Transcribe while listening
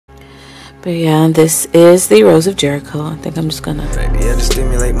But yeah, this is the Rose of Jericho. I think I'm just gonna... Yeah, to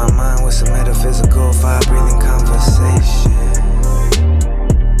stimulate my mind with some metaphysical fire-breathing conversation.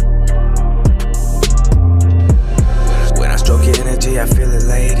 When I stroke your energy, I feel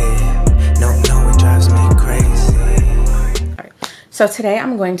elated. No, it drives me crazy. Alright, so today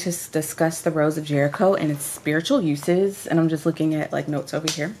I'm going to discuss the Rose of Jericho and its spiritual uses. And I'm just looking at like notes over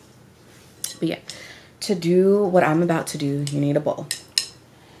here. But yeah, to do what I'm about to do, you need a bowl.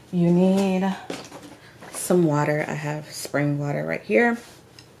 You need some water. I have spring water right here.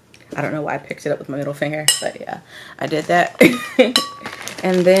 I don't know why I picked it up with my middle finger, but yeah, I did that.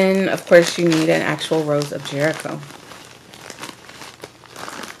 And then, of course, you need an actual Rose of Jericho.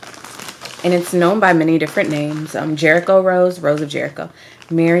 And it's known by many different names. Jericho Rose, Rose of Jericho.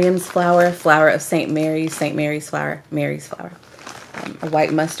 Miriam's flower, flower of St. Mary's flower, Mary's flower. A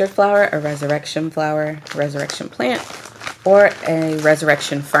white mustard flower, a resurrection flower, resurrection plant, or a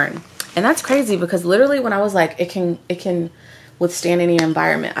resurrection fern. And that's crazy because literally when I was like, it can withstand any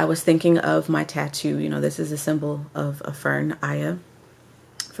environment, I was thinking of my tattoo. You know, this is a symbol of a fern, Aya,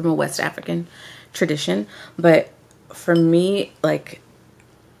 from a West African tradition. But for me, like,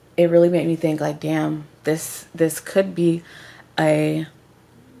 it really made me think like, damn, this could be a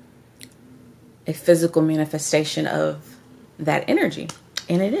physical manifestation of that energy.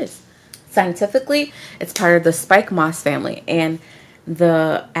 And it is. Scientifically, it's part of the spike moss family, and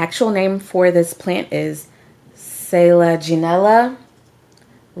the actual name for this plant is Selaginella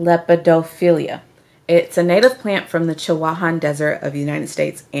lepidophylla. It's a native plant from the Chihuahuan Desert of the United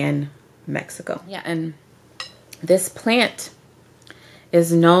States and Mexico. Yeah, and this plant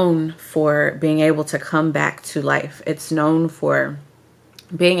is known for being able to come back to life. It's known for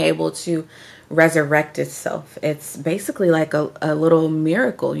being able to resurrect itself. It's basically like a little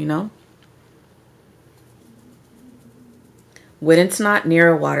miracle, you know? When it's not near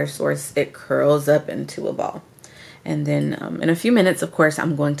a water source, it curls up into a ball. And then in a few minutes, of course,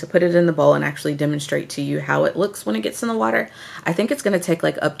 I'm going to put it in the bowl and actually demonstrate to you how it looks when it gets in the water. I think it's going to take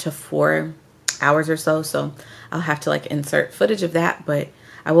like up to 4 hours or so. So I'll have to like insert footage of that, but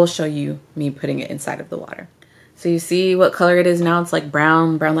I will show you me putting it inside of the water. So you see what color it is now? It's like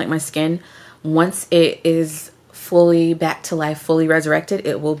brown like my skin. Once it is fully back to life, fully resurrected,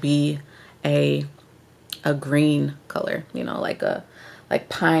 it will be a green color, you know, like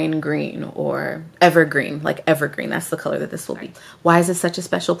pine green or evergreen, like evergreen. That's the color that this will be. Why is it such a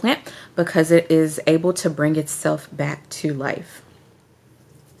special plant? Because it is able to bring itself back to life.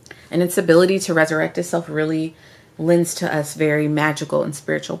 And its ability to resurrect itself really lends to us very magical and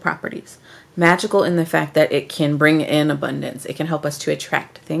spiritual properties. Magical in the fact that it can bring in abundance. It can help us to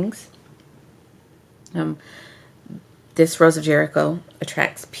attract things. This Rose of Jericho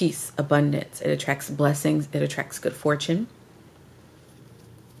attracts peace, abundance. It attracts blessings. It attracts good fortune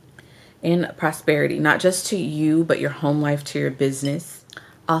and prosperity, not just to you, but your home life, to your business.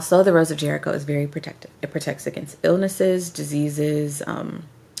 Also, the Rose of Jericho is very protective. It protects against illnesses, diseases,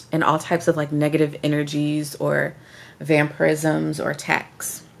 and all types of like negative energies or vampirisms or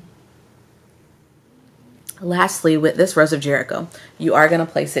attacks. Lastly, with this Rose of Jericho, you are going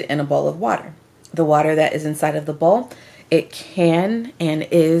to place it in a bowl of water. The water that is inside of the bowl, it can be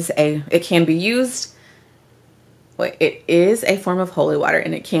used. It is a form of holy water,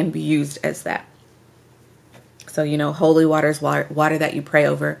 and it can be used as that. So, you know, holy water is water that you pray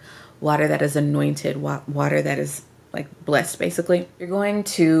over, water that is anointed, water that is like blessed, basically. You're going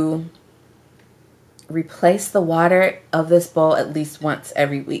to replace the water of this bowl at least once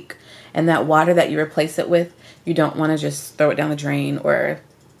every week. And that water that you replace it with, you don't want to just throw it down the drain or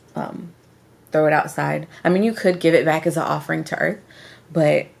throw it outside. I mean, you could give it back as an offering to earth,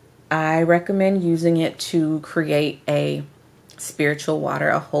 but I recommend using it to create a spiritual water,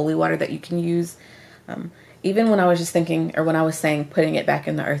 a holy water that you can use. Even when I was just thinking, or when I was saying putting it back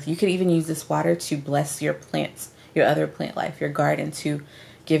in the earth, you could even use this water to bless your plants, your other plant life, your garden, to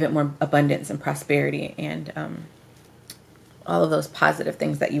give it more abundance and prosperity and all of those positive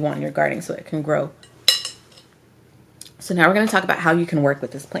things that you want in your garden so it can grow. So now we're going to talk about how you can work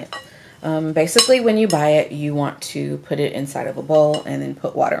with this plant. Basically, when you buy it, you want to put it inside of a bowl and then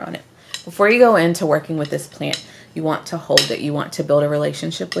put water on it. Before you go into working with this plant, you want to hold it. You want to build a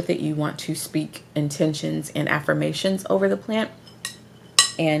relationship with it. You want to speak intentions and affirmations over the plant.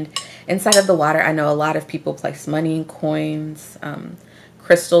 And inside of the water, I know a lot of people place money, coins,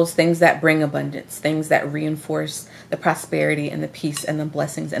 crystals, things that bring abundance, things that reinforce the prosperity and the peace and the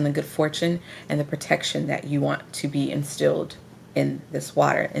blessings and the good fortune and the protection that you want to be instilled in this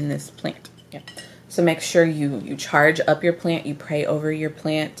water, in this plant. Yeah. So make sure you charge up your plant, you pray over your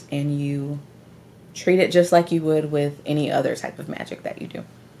plant, and you treat it just like you would with any other type of magic that you do.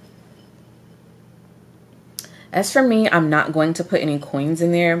 As for me, I'm not going to put any coins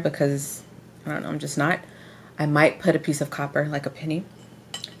in there because, I don't know, I'm just not. I might put a piece of copper, like a penny.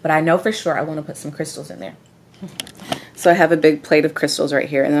 But I know for sure I want to put some crystals in there. So I have a big plate of crystals right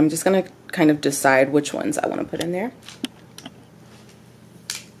here, and I'm just going to kind of decide which ones I want to put in there.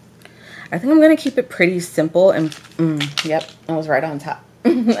 I think I'm going to keep it pretty simple, and yep, I was right on top.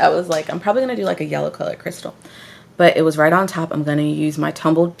 I was like, I'm probably going to do like a yellow color crystal, but it was right on top. I'm going to use my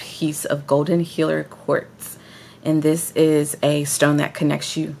tumbled piece of golden healer quartz, and this is a stone that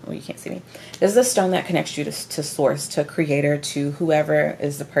connects you. Oh, you can't see me. This is a stone that connects you to source, to creator, to whoever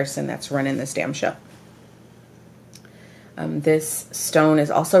is the person that's running this damn show. This stone is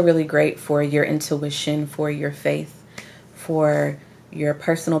also really great for your intuition, for your faith, for your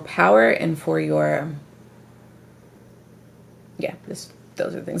personal power, and for your, yeah, those are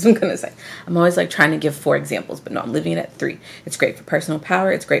the things I'm going to say. I'm always like trying to give 4 examples, but no, I'm leaving it at 3. It's great for personal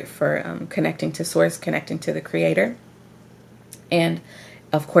power. It's great for connecting to source, connecting to the creator. And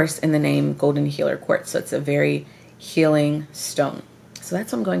of course, in the name, golden healer quartz. So it's a very healing stone. So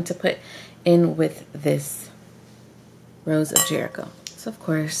that's what I'm going to put in with this Rose of Jericho. So of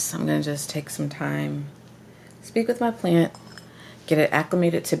course, I'm going to just take some time, speak with my plant, get it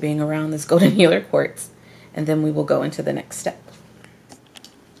acclimated to being around this golden healer quartz, and then we will go into the next step.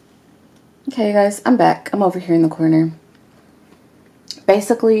 Okay, you guys, I'm back. I'm over here in the corner.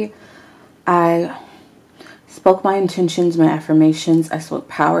 Basically, I spoke my intentions, my affirmations. I spoke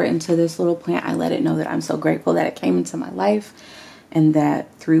power into this little plant. I let it know that I'm so grateful that it came into my life, and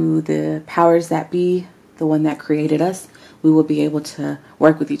that through the powers that be, the one that created us, we will be able to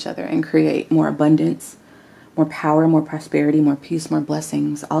work with each other and create more abundance, more power, more prosperity, more peace, more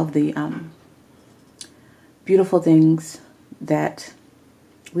blessings, all of the beautiful things that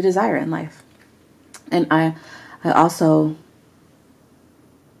we desire in life. And I also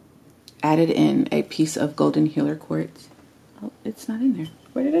added in a piece of golden healer quartz. Oh, it's not in there.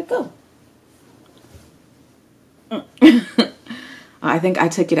 Where did it go? I think I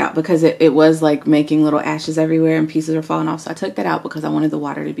took it out because it was like making little ashes everywhere and pieces are falling off. So I took that out because I wanted the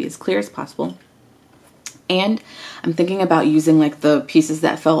water to be as clear as possible. And I'm thinking about using like the pieces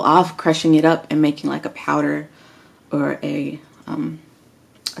that fell off, crushing it up and making like a powder or a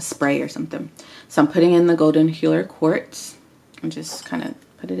spray or something. So I'm putting in the golden healer quartz and just kind of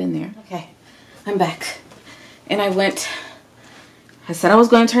put it in there. Okay, I'm back. And I said I was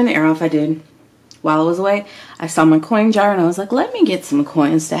going to turn the air off. I did. While I was away, I saw my coin jar and I was like, let me get some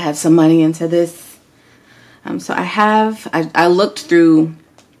coins to have some money into this. So I looked through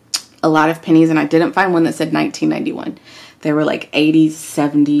a lot of pennies and I didn't find one that said 1991. They were like 80s,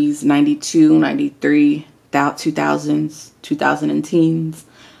 70s, 92, 93, 2000s, 2010s.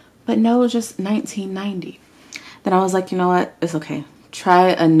 But no, just 1990. Then I was like, you know what? It's okay. Try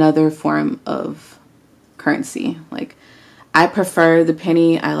another form of currency. Like, I prefer the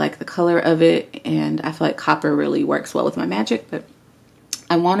penny. I like the color of it, and I feel like copper really works well with my magic, but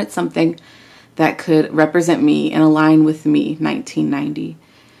I wanted something that could represent me and align with me, 1990.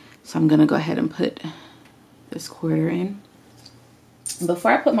 So I'm going to go ahead and put this quarter in.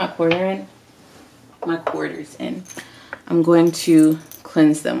 Before I put my quarters in, I'm going to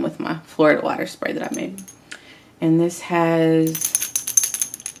cleanse them with my Florida water spray that I made. And this has,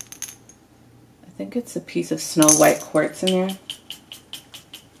 I think it's a piece of snow white quartz in there,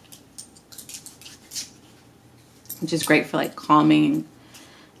 which is great for like calming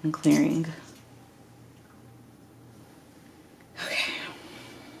and clearing. Okay,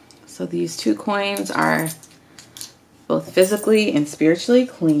 so these 2 coins are both physically and spiritually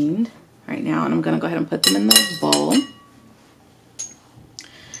cleaned right now, and I'm going to go ahead and put them in the bowl.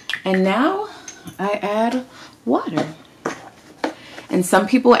 And now I add water. And some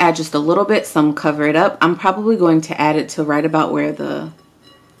people add just a little bit, some cover it up. I'm probably going to add it to right about where the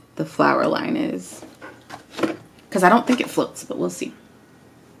flower line is, because I don't think it floats, but we'll see.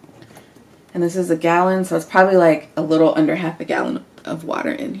 And this is a gallon, so it's probably like a little under half a gallon of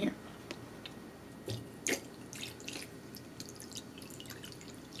water in here.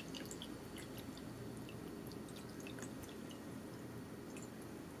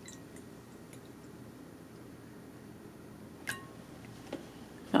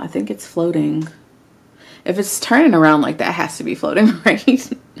 I think it's floating. If it's turning around like that, it has to be floating, right?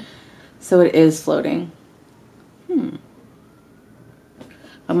 So it is floating. I'm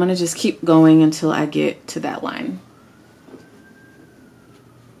going to just keep going until I get to that line.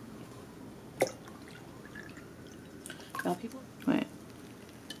 Y'all people? Wait.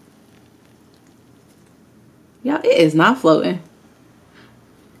 Y'all, it is not floating.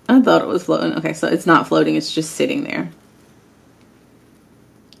 I thought it was floating. Okay, so it's not floating. It's just sitting there.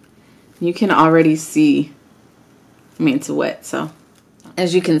 You can already see I mean, it's wet, so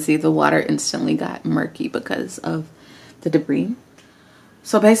as you can see, the water instantly got murky because of the debris.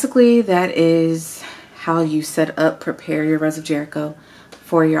 So basically, that is how you set up, prepare your Rose of Jericho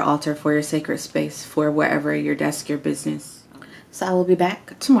for your altar, for your sacred space, for wherever, your desk, your business. So I will be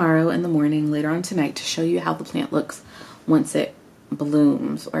back tomorrow in the morning, later on tonight, to show you how the plant looks once it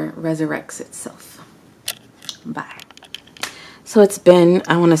blooms or resurrects itself. Bye. So it's been,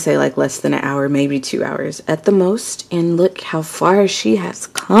 I want to say like less than an hour, maybe 2 hours at the most. And look how far she has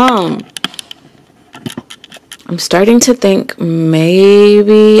come. I'm starting to think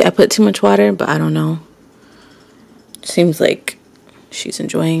maybe I put too much water, but I don't know. Seems like she's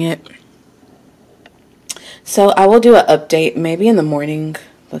enjoying it. So I will do an update maybe in the morning,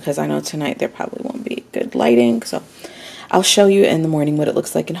 because I know tonight there probably won't be good lighting. So I'll show you in the morning what it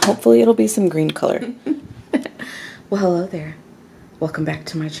looks like, and hopefully it'll be some green color. Well, hello there. Welcome back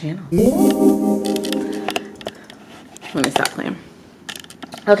to my channel. Let me stop playing.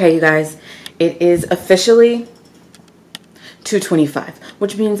 Okay, you guys, it is officially 2:25,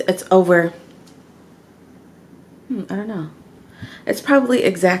 which means it's over. I don't know. It's probably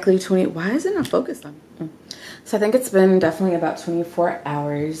exactly 20. Why is it not focused on me? So I think it's been definitely about 24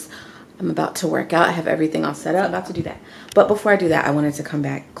 hours. I'm about to work out. I have everything all set up. I'm about to do that. But before I do that, I wanted to come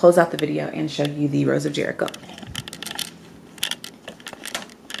back, close out the video, and show you the Rose of Jericho.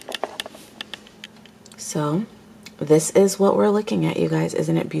 So this is what we're looking at, you guys.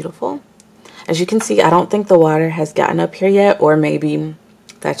 Isn't it beautiful? As you can see, I don't think the water has gotten up here yet, or maybe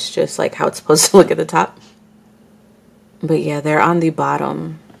that's just like how it's supposed to look at the top. But yeah, they're on the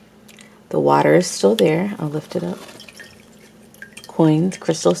bottom. The water is still there. I'll lift it up. Coins,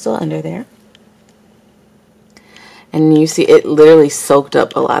 crystal still under there. And you see it literally soaked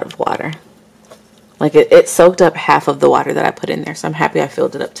up a lot of water. Like it soaked up half of the water that I put in there. So I'm happy I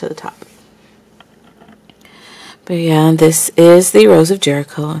filled it up to the top. But yeah, this is the Rose of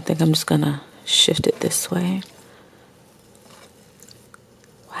Jericho. I think I'm just going to shift it this way.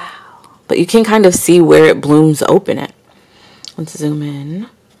 Wow. But you can kind of see where it blooms open at. Let's zoom in.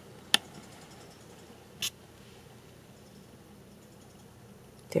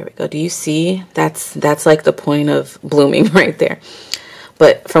 There we go. Do you see? That's like the point of blooming right there.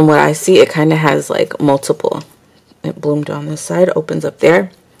 But from what I see, it kind of has like multiple. It bloomed on this side, opens up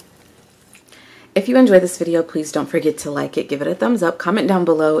there. If you enjoyed this video, please don't forget to like it, give it a thumbs up, comment down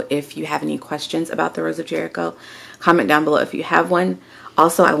below if you have any questions about the Rose of Jericho. Comment down below if you have one.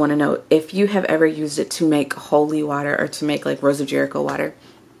 Also, I want to know if you have ever used it to make holy water or to make like Rose of Jericho water.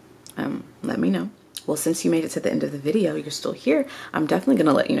 Let me know. Well, since you made it to the end of the video, you're still here, I'm definitely going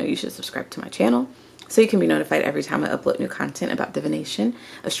to let you know you should subscribe to my channel so you can be notified every time I upload new content about divination,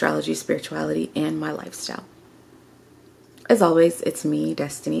 astrology, spirituality, and my lifestyle. As always, it's me,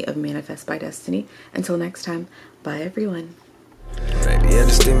 Destiny of Manifest by Destiny. Until next time, bye everyone. Ready to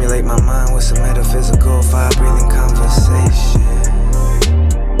stimulate my mind with some metaphysical, fire-breathing conversation.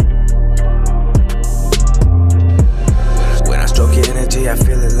 When I stroke your energy, I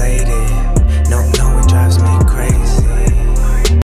feel elated.